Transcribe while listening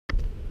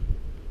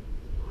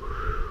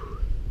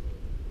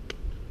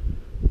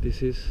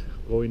this is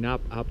going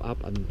up,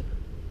 and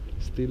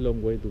still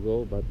long way to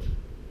go, but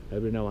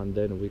every now and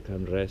then we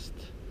can rest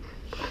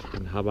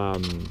and have a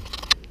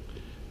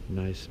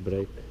nice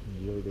break,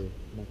 enjoy the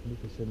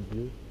magnificent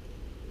view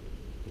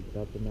with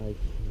that nice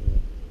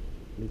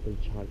little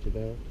church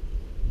there,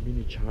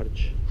 mini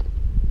church,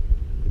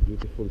 the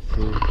beautiful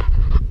sea.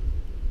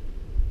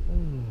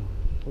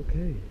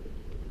 Okay,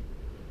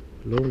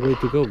 long way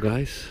to go,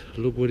 guys.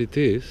 Look where it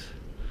is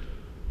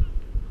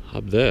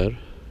up there.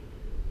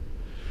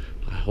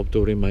 I hope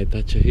to bring my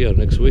Dacia here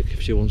next week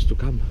if she wants to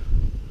come.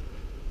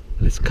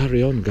 Let's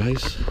carry on,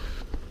 guys.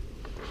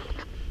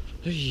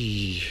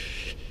 Ay.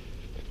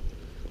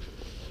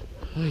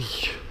 Ay.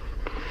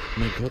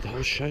 My god,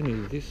 how shiny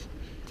is this?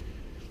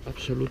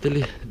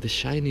 Absolutely the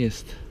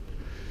shiniest.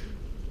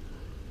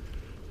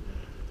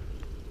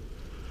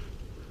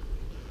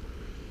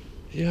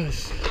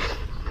 Yes.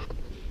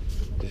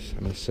 I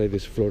must say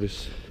this floor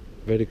is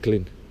very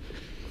clean.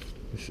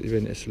 It's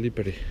even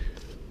slippery.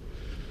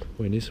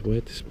 When it's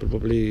wet, it's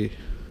probably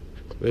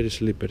very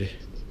slippery.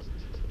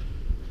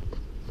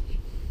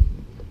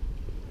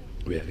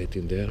 We are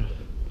getting there.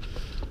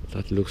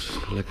 That looks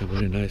like a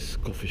very nice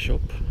coffee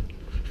shop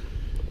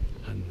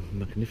and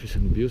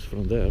magnificent views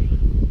from there.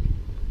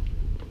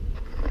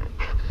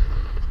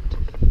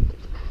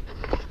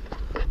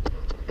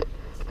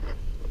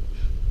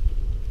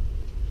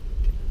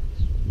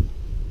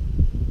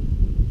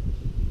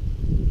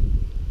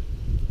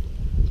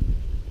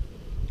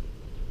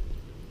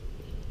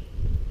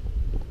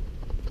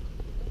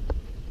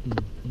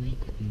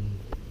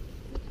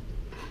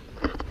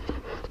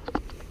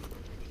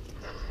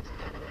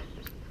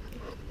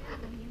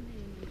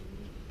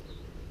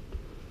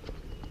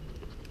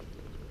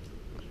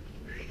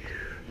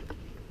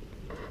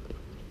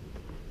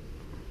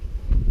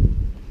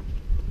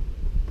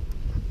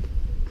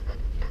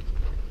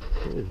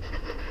 Oh,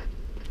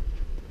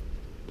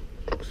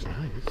 looks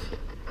nice.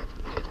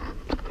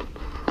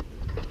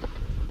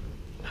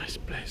 Nice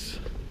place.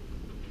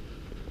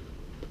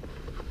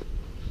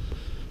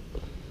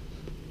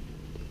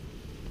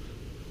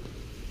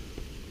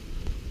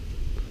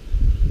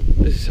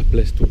 This is a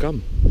place to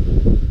come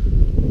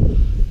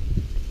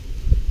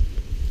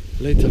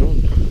later on.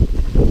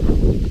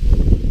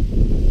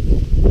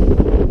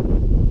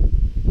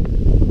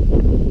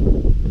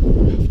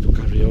 We have to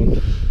carry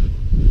on.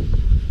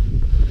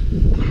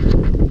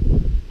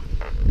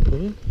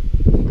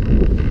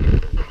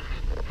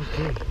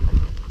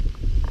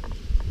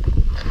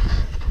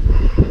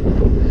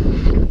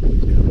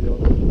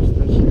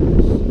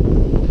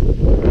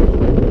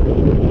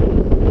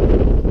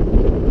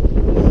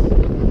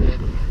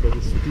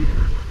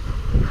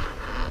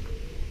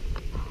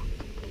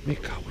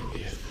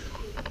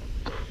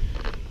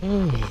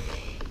 Oh,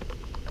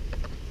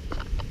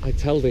 I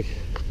tell thee,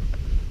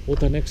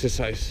 what an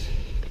exercise.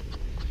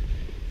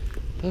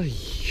 Ay.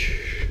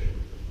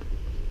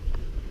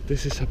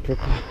 This is a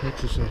proper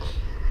exercise,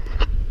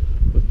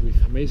 but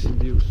with amazing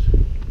views.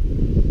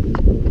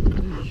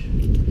 Ay.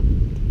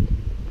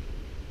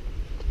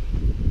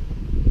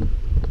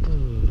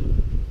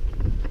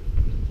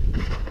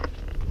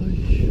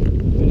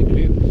 Very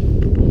clean.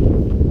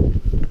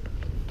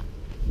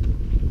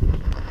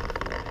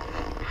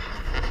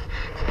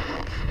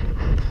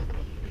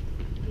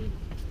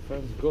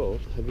 Thank God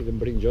I didn't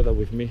bring Yoda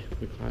with me.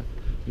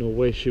 No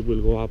way she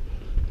will go up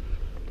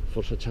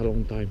for such a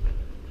long time.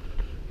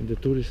 In the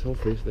tourist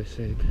office they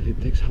said it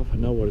takes half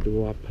an hour to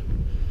go up.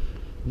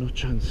 No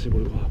chance she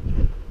will go up.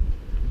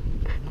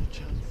 No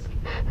chance.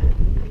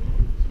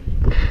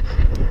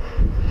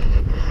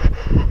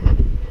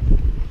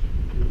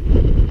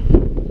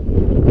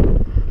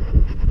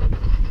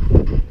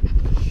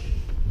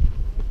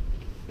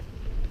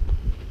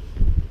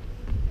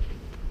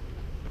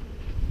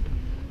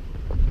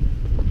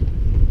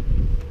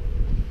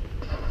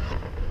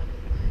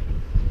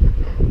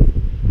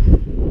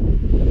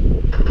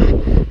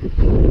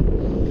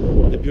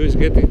 The view is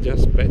getting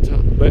just better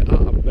and better.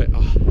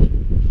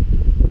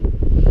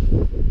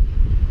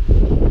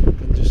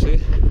 Can't you see?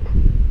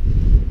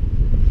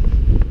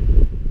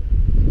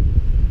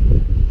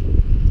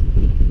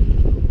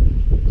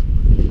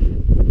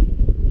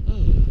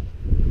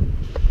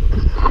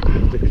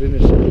 The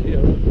cleaners are here.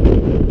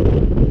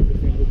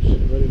 Everything looks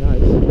very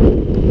nice.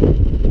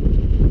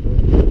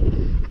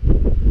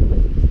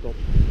 Stop.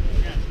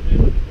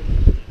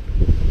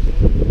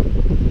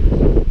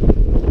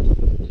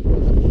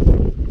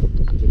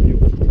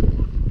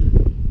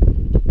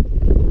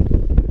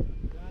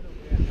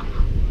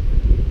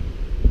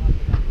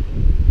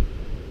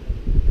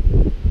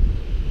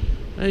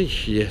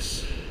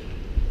 Yes.